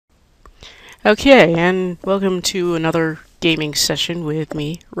Okay, and welcome to another gaming session with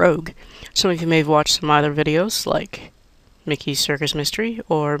me, Rogue. Some of you may have watched some other videos, like Mickey's Circus Mystery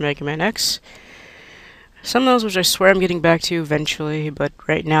or Mega Man X. Some of those which I swear I'm getting back to eventually, but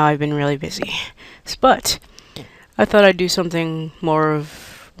right now I've been really busy. But I thought I'd do something more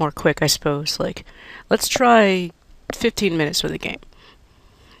quick, I suppose. Like, let's try 15 minutes with a game,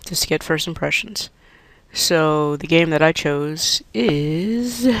 just to get first impressions. So, the game that I chose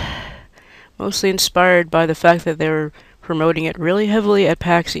is mostly inspired by the fact that they were promoting it really heavily at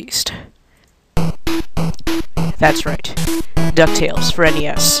PAX East. That's right, Ducktales for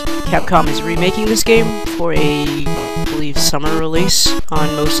NES. Capcom is remaking this game for I believe, summer release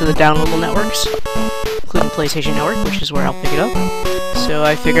on most of the downloadable networks, including PlayStation Network, which is where I'll pick it up. So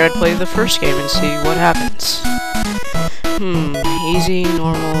I figured I'd play the first game and see what happens. Easy,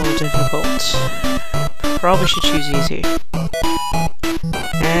 normal, difficult. Probably should choose easy.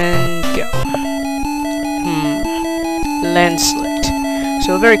 And go. Landslide.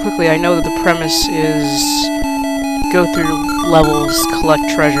 So very quickly, I know that the premise is go through levels, collect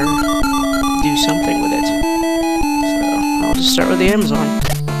treasure, do something with it. So I'll just start with the Amazon.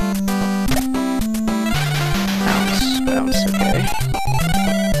 Bounce, okay.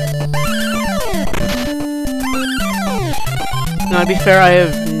 Now, to be fair, I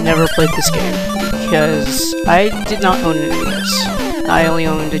have never played this game because I did not own any of this. I only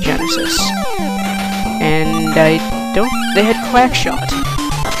owned a Genesis. And they had Quackshot,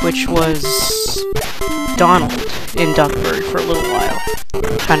 which was Donald in Duckburg for a little while.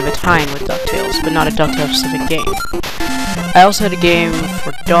 Kind of a tie-in with DuckTales, but not a DuckTales-specific game. I also had a game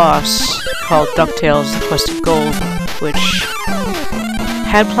for DOS called DuckTales The Quest of Gold, which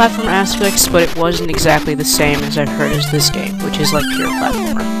had platform aspects, but it wasn't exactly the same as I've heard as this game, which is like pure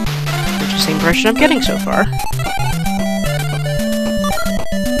platformer. Which is the impression I'm getting so far.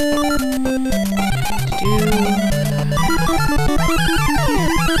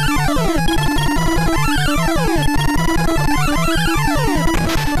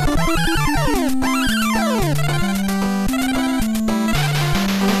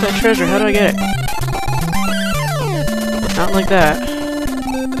 That treasure, how do I get it? Not like that.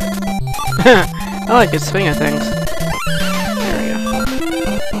 I like its swing of things. There we go.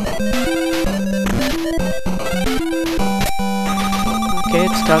 Okay,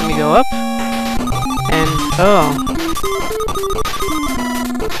 it's got me go up. And, oh.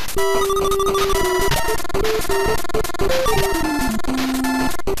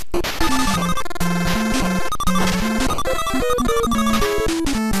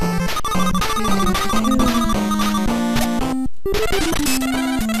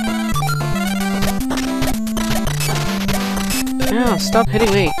 No, stop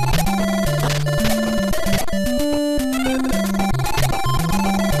hitting me.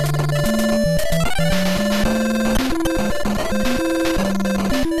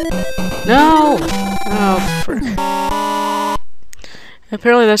 No! Oh, frick.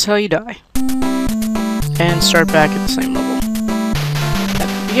 Apparently that's how you die. And start back at the same level. At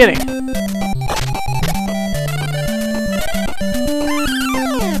the beginning.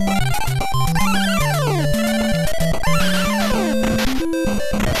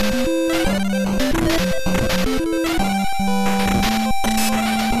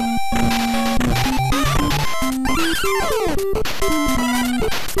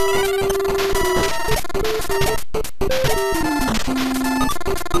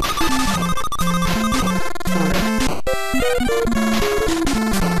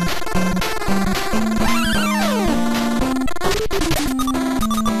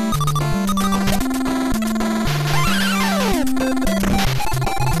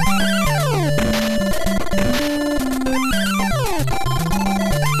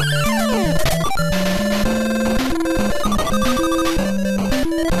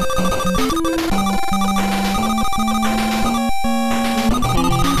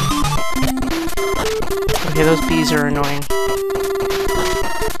 Okay, those bees are annoying.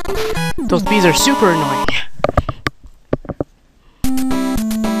 Those bees are super annoying.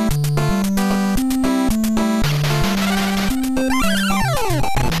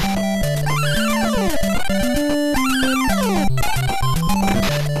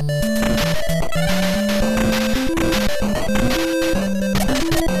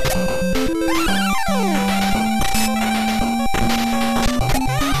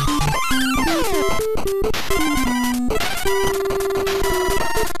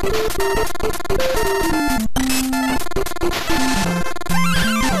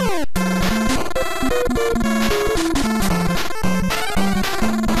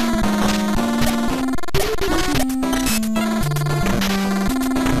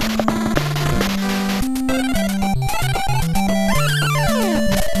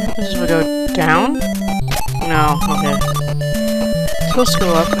 supposed to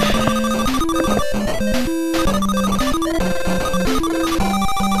go up.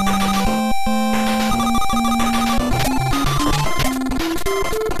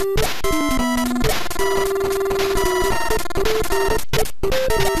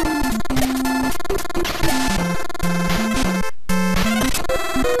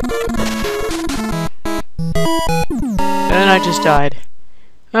 And I just died.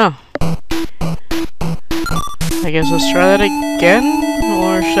 Oh. I guess let's try that again?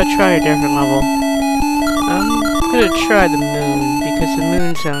 Or should I try a different level? I'm gonna try the moon, because the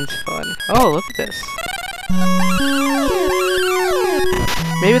moon sounds fun. Oh, look at this.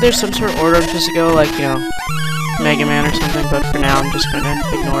 Maybe there's some sort of order I'm supposed to go, like, you know, Mega Man or something, but for now I'm just gonna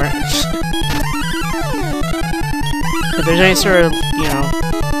ignore it. If there's any sort of, you know,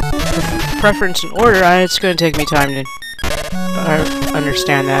 preference in order, it's gonna take me time to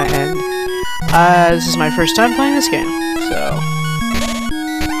understand that, and this is my first time playing this game, so...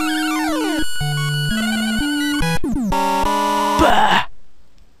 Bah!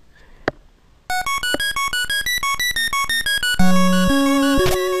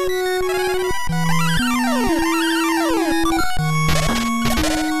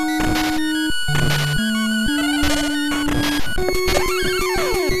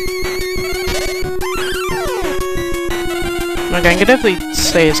 Like, I can definitely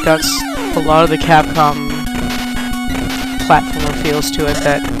say it's got a lot of the Capcom platformer feels to it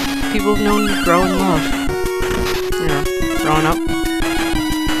that people have known to grow and love. You know, growing up.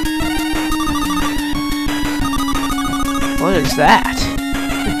 What is that?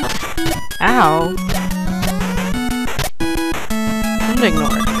 Ow. I'm gonna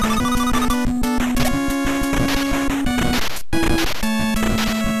ignore it.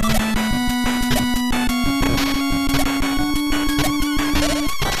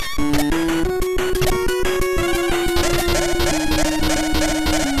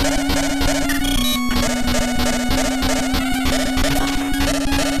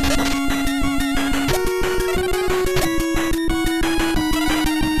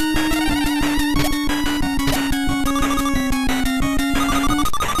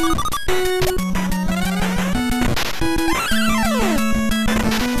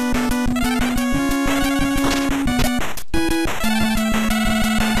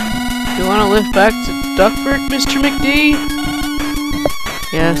 You want to lift back to Duckburg, Mr. McD?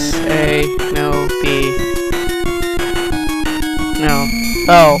 Yes, A, no, B. No.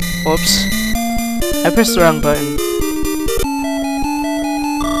 Oh, whoops. I pressed the wrong button.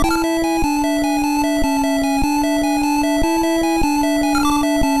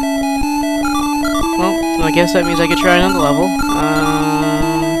 Well, I guess that means I could try another level.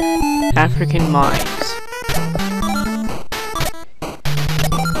 African Mines.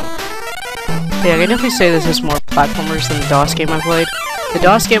 Yeah, I can definitely say this is more platformers than the DOS game I played. The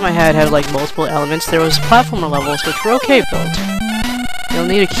DOS game I had like multiple elements. There was platformer levels which were okay built. You'll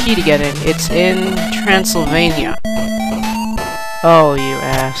need a key to get in. It's in Transylvania. Oh, you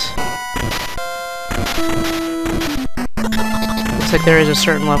ass. Looks like there is a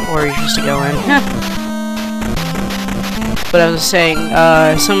certain level where you're supposed to go in. But I was saying,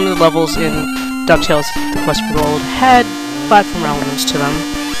 some of the levels in Ducktales, The Quest for Gold, had platform elements to them,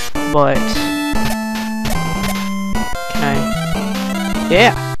 but...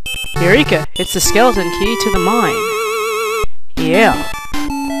 Yeah! Eureka! It's the skeleton key to the mine! Yeah!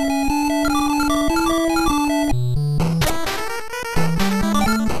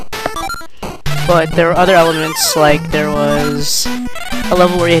 But there were other elements, like there was a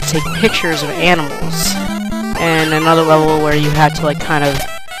level where you had to take pictures of animals, and another level where you had to, like, kind of,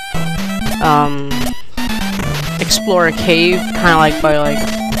 explore a cave, kind of like by, like,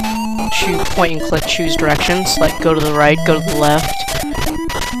 point and click, choose directions, like go to the right, go to the left.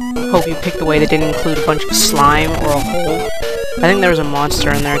 Hope you picked the way that didn't include a bunch of slime or a hole. I think there was a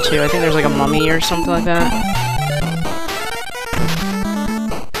monster in there too. I think there's like a mummy or something like that.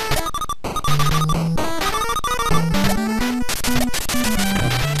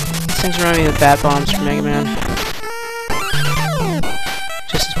 These things remind me of the bat bombs from Mega Man.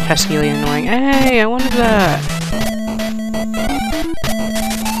 Just as peskily annoying. Hey, I wanted that!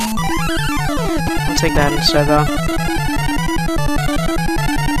 I'll take that instead though.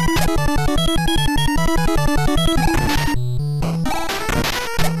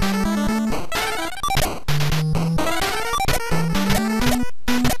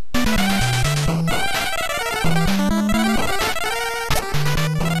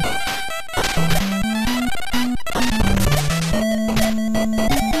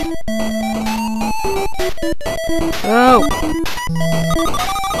 Oh!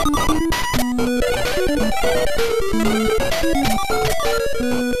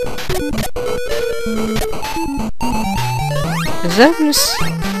 Is that Miss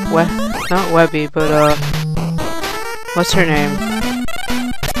not Webby, but what's her name?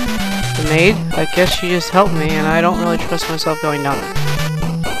 The maid? I guess she just helped me, and I don't really trust myself going down there.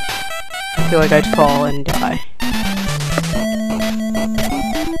 I feel like I'd fall and die.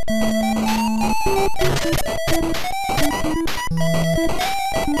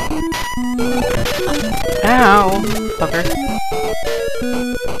 Ow! Fucker.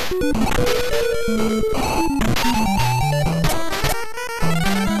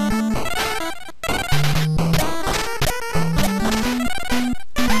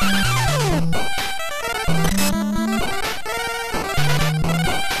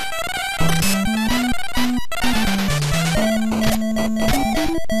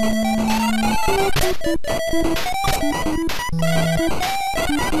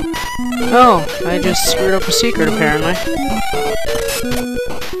 Oh, I just screwed up a secret apparently.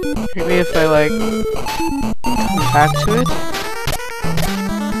 Maybe if I like come back to it.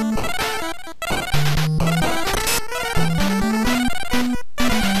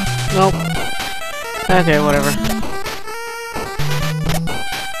 Nope. Okay, whatever.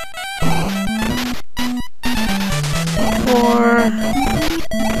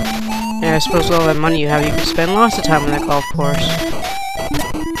 Yeah, I suppose with all that money you have, you could spend lots of time on that golf course.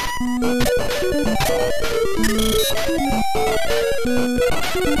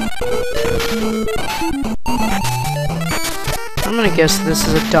 I'm gonna guess this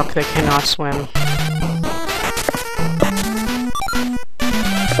is a duck that cannot swim.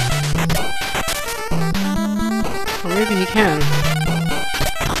 Or maybe he can.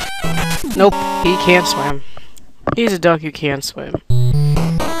 Nope, he can't swim. He's a duck who can't swim.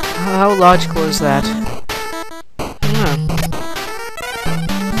 How logical is that? I don't know.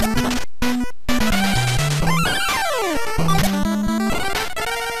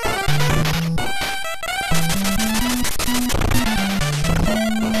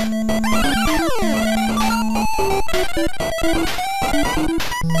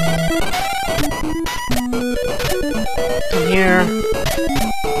 Come here.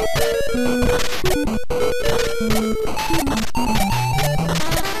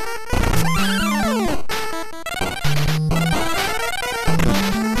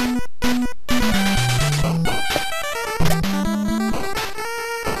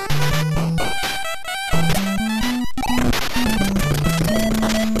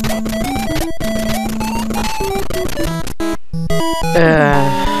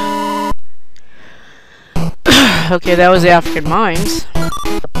 Okay, that was the African mines. The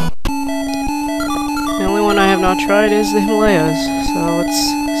only one I have not tried is the Himalayas, so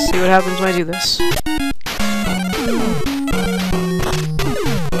let's see what happens when I do this.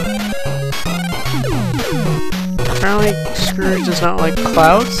 Apparently, Scrooge does not like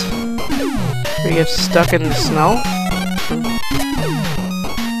clouds. He gets stuck in the snow.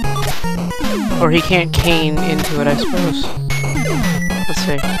 Or he can't cane into it, I suppose. Let's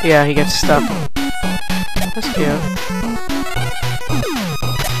see. Yeah, he gets stuck. That's cute.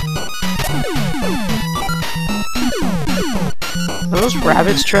 Are those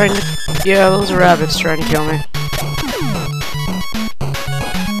rabbits trying to... Yeah, those are rabbits trying to kill me.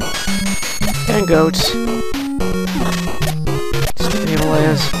 And goats. Stupid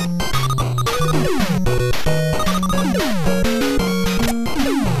Himalayas.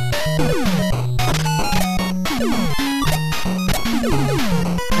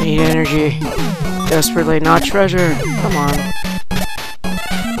 I need energy. Desperately, not treasure. Come on.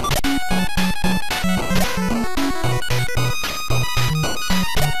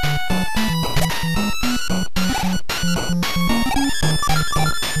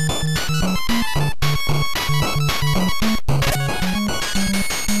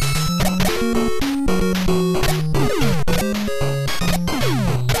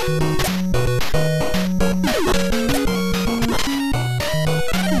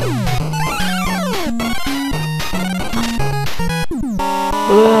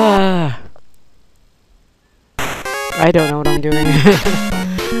 I don't know what I'm doing.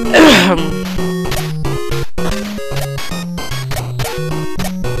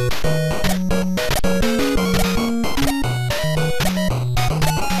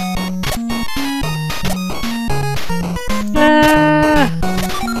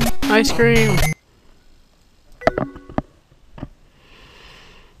 Ice cream!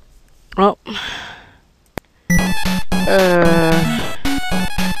 Well,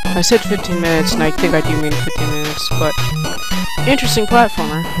 I said 15 minutes, and I think I do mean 15 minutes, but interesting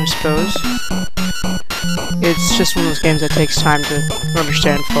platformer, I suppose. It's just one of those games that takes time to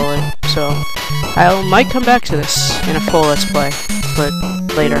understand fully, so I might come back to this in a full Let's Play, but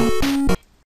later.